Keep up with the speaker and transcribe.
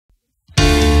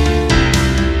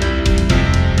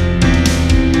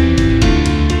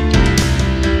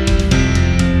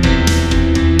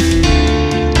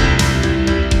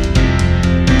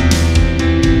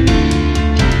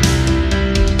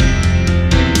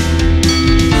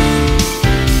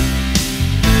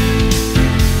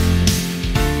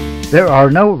There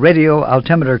are no radio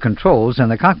altimeter controls in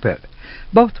the cockpit.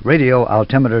 Both radio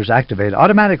altimeters activate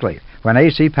automatically when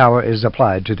AC power is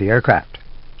applied to the aircraft.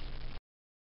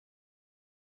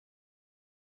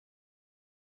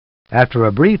 After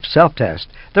a brief self-test,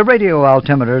 the radio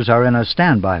altimeters are in a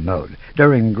standby mode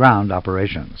during ground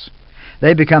operations.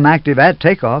 They become active at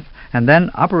takeoff and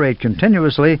then operate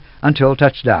continuously until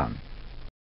touchdown.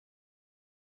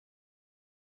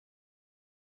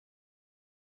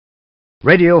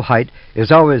 Radio height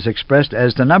is always expressed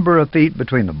as the number of feet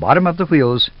between the bottom of the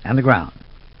wheels and the ground.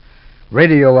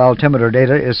 Radio altimeter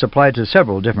data is supplied to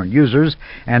several different users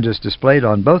and is displayed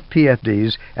on both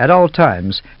PFDs at all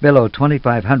times below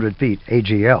 2,500 feet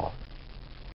AGL.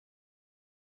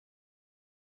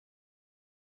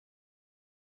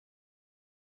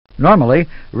 Normally,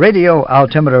 radio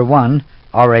altimeter 1,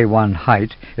 RA1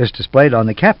 height, is displayed on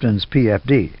the captain's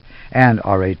PFD and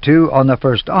RA2 on the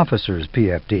first officer's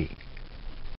PFD.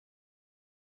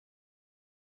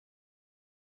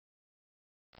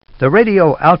 The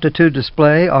radio altitude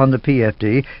display on the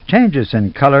PFD changes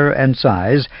in color and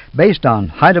size based on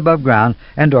height above ground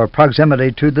and/or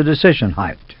proximity to the decision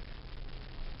height.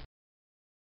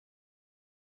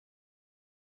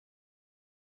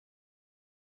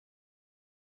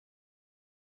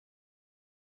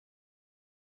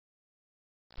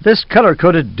 This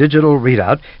color-coded digital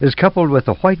readout is coupled with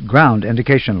a white ground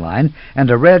indication line and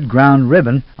a red ground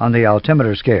ribbon on the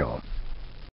altimeter scale.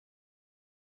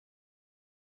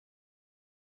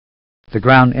 The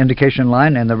ground indication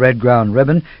line and the red ground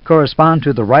ribbon correspond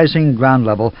to the rising ground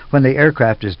level when the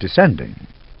aircraft is descending.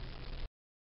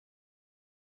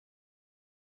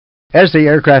 As the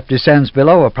aircraft descends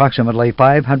below approximately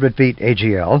 500 feet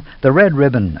AGL, the red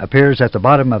ribbon appears at the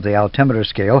bottom of the altimeter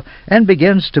scale and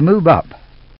begins to move up.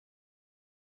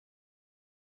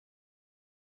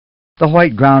 The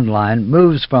white ground line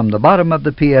moves from the bottom of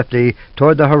the PFD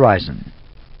toward the horizon.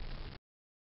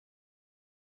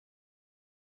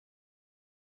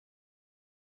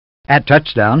 At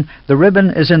touchdown, the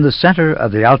ribbon is in the center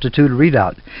of the altitude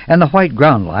readout, and the white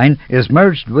ground line is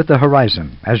merged with the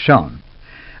horizon, as shown.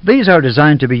 These are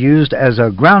designed to be used as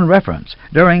a ground reference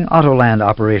during autoland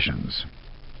operations.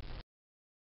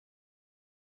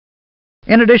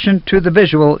 In addition to the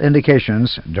visual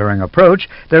indications during approach,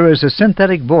 there is a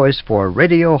synthetic voice for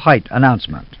radio height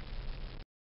announcement.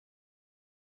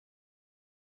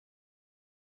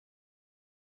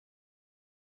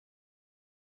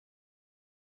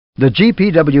 The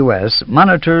GPWS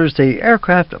monitors the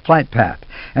aircraft flight path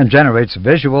and generates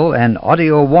visual and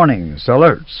audio warnings,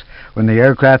 alerts, when the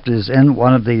aircraft is in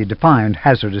one of the defined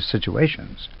hazardous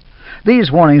situations.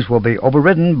 These warnings will be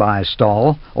overridden by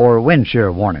stall or wind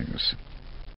shear warnings.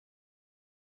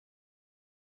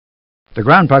 The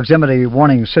ground proximity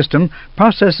warning system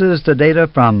processes the data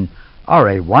from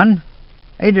RA1,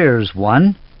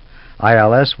 ADIRS-1,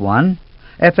 ILS-1,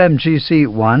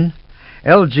 FMGC-1,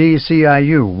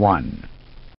 LGCIU-1.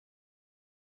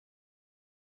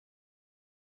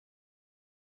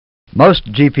 Most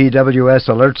GPWS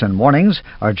alerts and warnings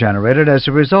are generated as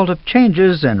a result of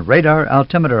changes in radar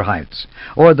altimeter heights,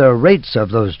 or the rates of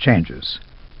those changes.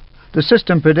 The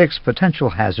system predicts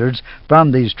potential hazards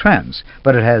from these trends,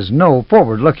 but it has no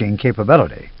forward-looking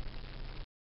capability.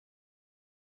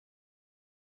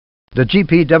 The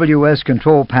GPWS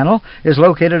control panel is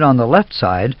located on the left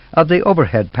side of the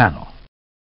overhead panel.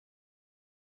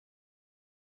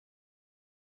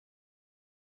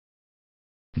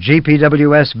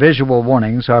 GPWS visual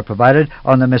warnings are provided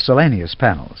on the miscellaneous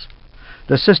panels.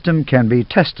 The system can be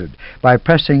tested by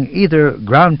pressing either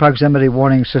Ground Proximity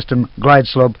Warning System Glide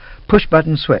Slope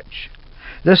push-button switch.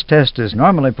 This test is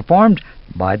normally performed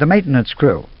by the maintenance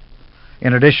crew.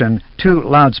 In addition, 2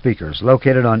 loudspeakers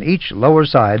located on each lower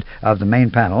side of the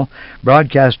main panel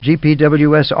broadcast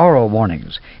GPWS aural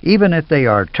warnings, even if they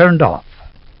are turned off.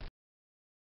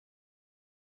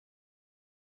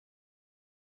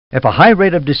 If a high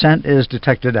rate of descent is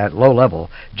detected at low level,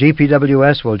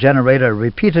 GPWS will generate a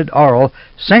repeated aural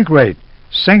sink rate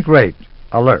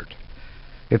alert.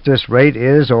 If this rate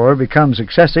is or becomes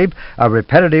excessive, a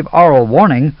repetitive aural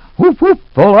warning, whoop whoop,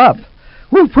 pull up,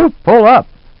 whoop whoop, pull up,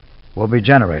 will be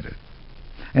generated.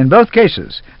 In both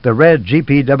cases, the red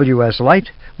GPWS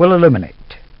light will illuminate.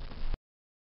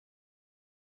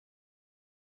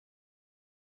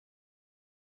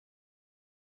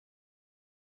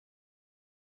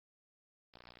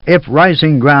 If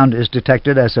rising ground is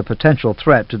detected as a potential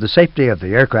threat to the safety of the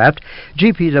aircraft,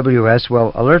 GPWS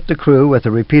will alert the crew with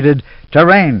a repeated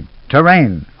terrain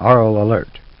aural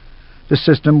alert. The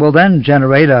system will then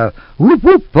generate a whoop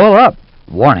whoop pull up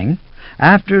warning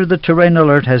after the terrain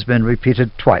alert has been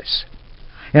repeated twice.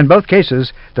 In both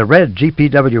cases, the red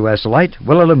GPWS light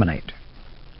will illuminate.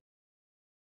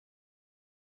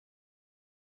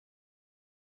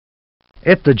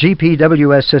 If the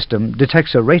GPWS system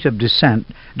detects a rate of descent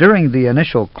during the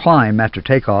initial climb after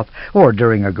takeoff or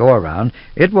during a go-around,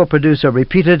 it will produce a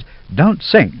repeated "Don't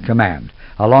Sink" command,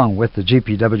 along with the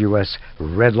GPWS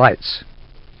red lights.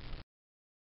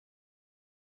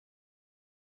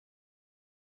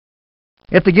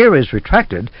 If the gear is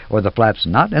retracted or the flaps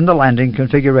not in the landing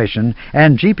configuration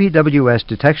and GPWS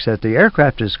detects that the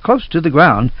aircraft is close to the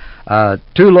ground, a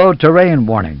 "Too Low Terrain"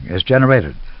 warning is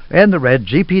generated, and the red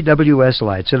GPWS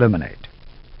lights illuminate.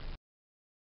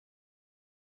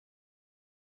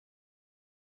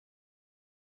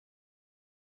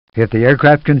 If the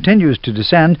aircraft continues to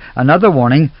descend, another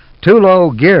warning, "Too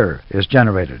Low Gear" is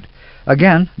generated.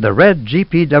 Again, the red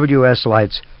GPWS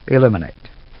lights illuminate.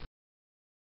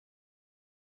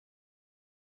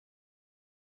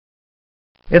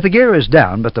 If the gear is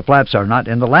down but the flaps are not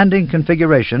in the landing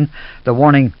configuration, the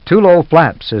warning "Too Low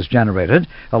Flaps" is generated,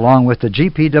 along with the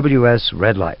GPWS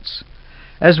red lights.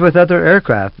 As with other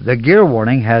aircraft, the gear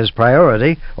warning has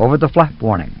priority over the flap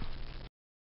warning.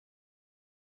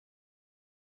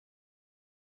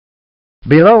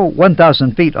 Below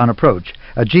 1,000 feet on approach,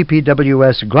 a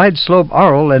GPWS glide slope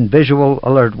aural and visual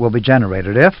alert will be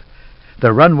generated if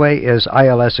the runway is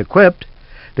ILS equipped,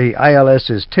 the ILS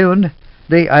is tuned,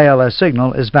 the ILS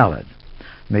signal is valid.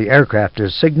 The aircraft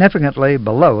is significantly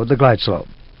below the glide slope.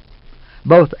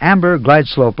 Both amber glide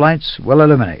slope lights will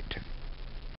illuminate.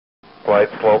 Glide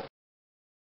slope.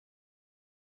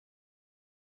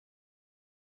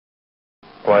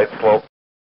 Glide slope.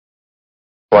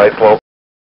 Glide slope.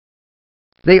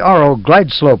 The aural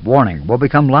glide slope warning will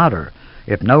become louder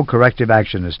if no corrective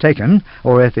action is taken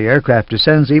or if the aircraft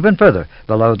descends even further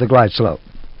below the glide slope.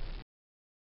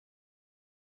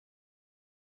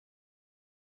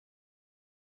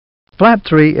 Flap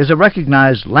 3 is a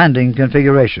recognized landing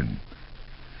configuration.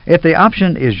 If the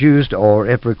option is used or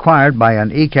if required by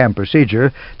an ECAM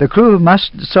procedure, the crew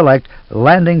must select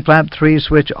Landing Flap 3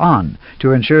 Switch On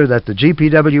to ensure that the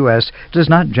GPWS does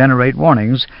not generate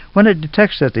warnings when it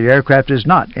detects that the aircraft is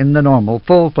not in the normal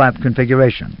full flap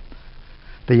configuration.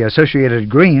 The associated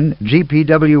green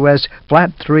GPWS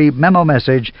Flap 3 memo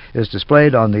message is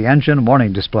displayed on the engine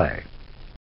warning display.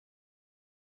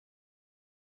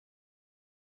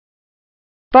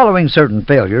 Following certain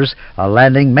failures, a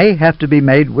landing may have to be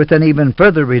made with an even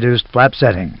further reduced flap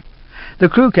setting. The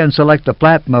crew can select the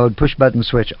flap mode push-button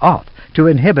switch off to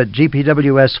inhibit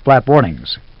GPWS flap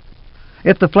warnings.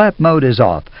 If the flap mode is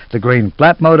off, the green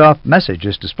flap mode off message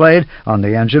is displayed on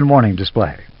the engine warning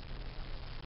display.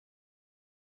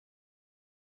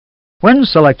 When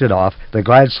selected off, the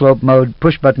glide slope mode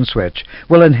push-button switch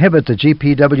will inhibit the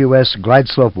GPWS glide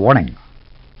slope warning.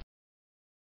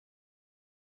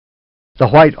 The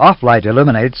white off light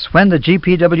illuminates when the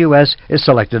GPWS is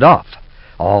selected off.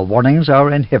 All warnings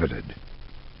are inhibited.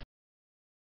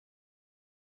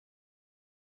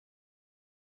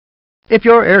 If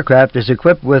your aircraft is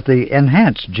equipped with the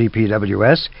Enhanced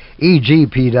GPWS,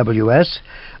 EGPWS,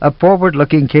 a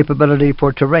forward-looking capability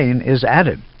for terrain is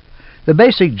added. The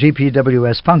basic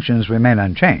GPWS functions remain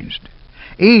unchanged.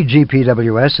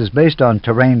 eGPWS is based on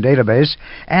terrain database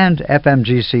and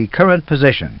FMGC current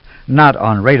position, not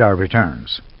on radar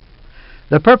returns.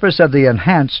 The purpose of the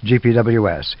Enhanced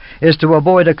GPWS is to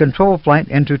avoid a control flight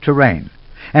into terrain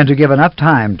and to give enough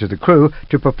time to the crew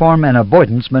to perform an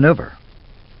avoidance maneuver.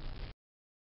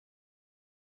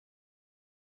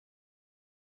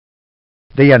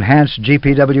 The Enhanced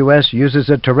GPWS uses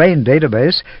a terrain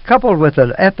database coupled with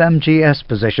an FMGS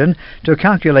position to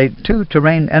calculate two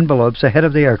terrain envelopes ahead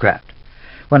of the aircraft.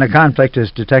 When a conflict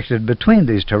is detected between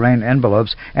these terrain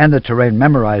envelopes and the terrain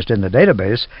memorized in the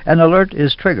database, an alert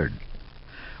is triggered.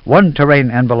 One terrain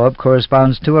envelope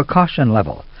corresponds to a caution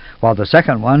level, while the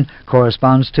second one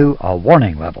corresponds to a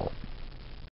warning level.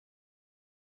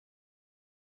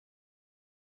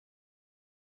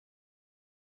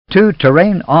 Two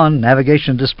terrain-on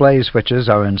navigation display switches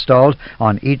are installed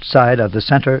on each side of the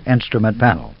center instrument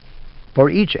panel. For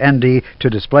each ND to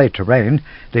display terrain,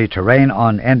 the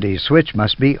terrain-on ND switch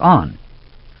must be on.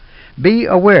 Be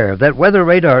aware that weather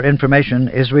radar information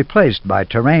is replaced by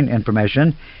terrain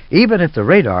information even if the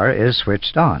radar is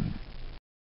switched on.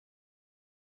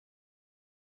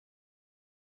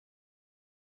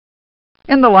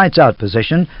 In the lights-out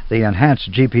position, the Enhanced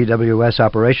GPWS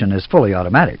operation is fully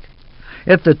automatic.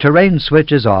 If the terrain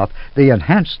switch is off, the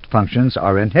enhanced functions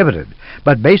are inhibited,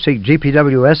 but basic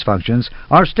GPWS functions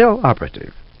are still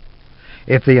operative.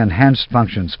 If the enhanced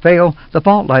functions fail, the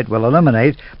fault light will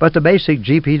illuminate, but the basic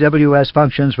GPWS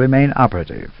functions remain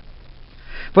operative.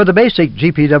 For the basic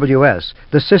GPWS,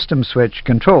 the system switch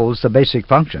controls the basic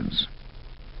functions.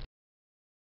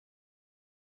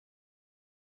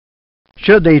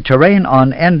 Should the Terrain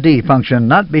on ND function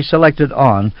not be selected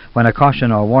on when a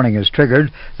caution or warning is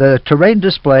triggered, the terrain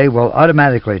display will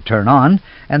automatically turn on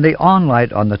and the on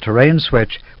light on the terrain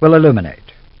switch will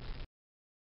illuminate.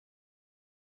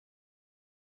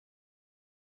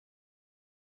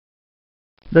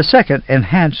 The second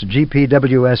enhanced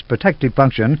GPWS protective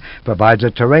function provides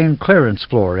a terrain clearance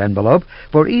floor envelope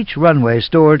for each runway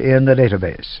stored in the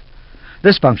database.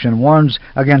 This function warns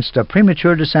against a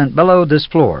premature descent below this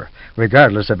floor,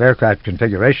 regardless of aircraft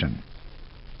configuration.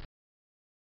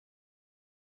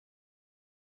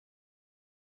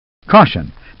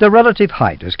 Caution: the relative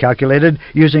height is calculated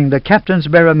using the captain's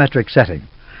barometric setting.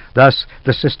 Thus,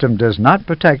 the system does not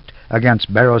protect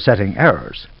against baro setting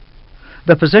errors.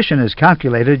 The position is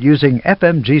calculated using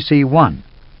FMGC1.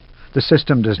 The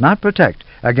system does not protect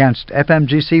against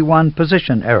FMGC1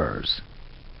 position errors.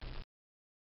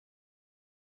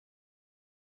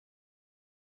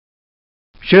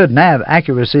 Should nav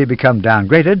accuracy become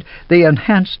downgraded, the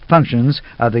enhanced functions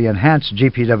of the enhanced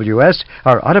GPWS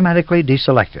are automatically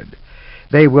deselected.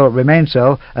 They will remain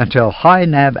so until high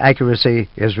nav accuracy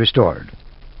is restored.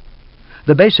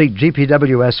 The basic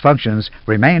GPWS functions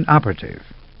remain operative.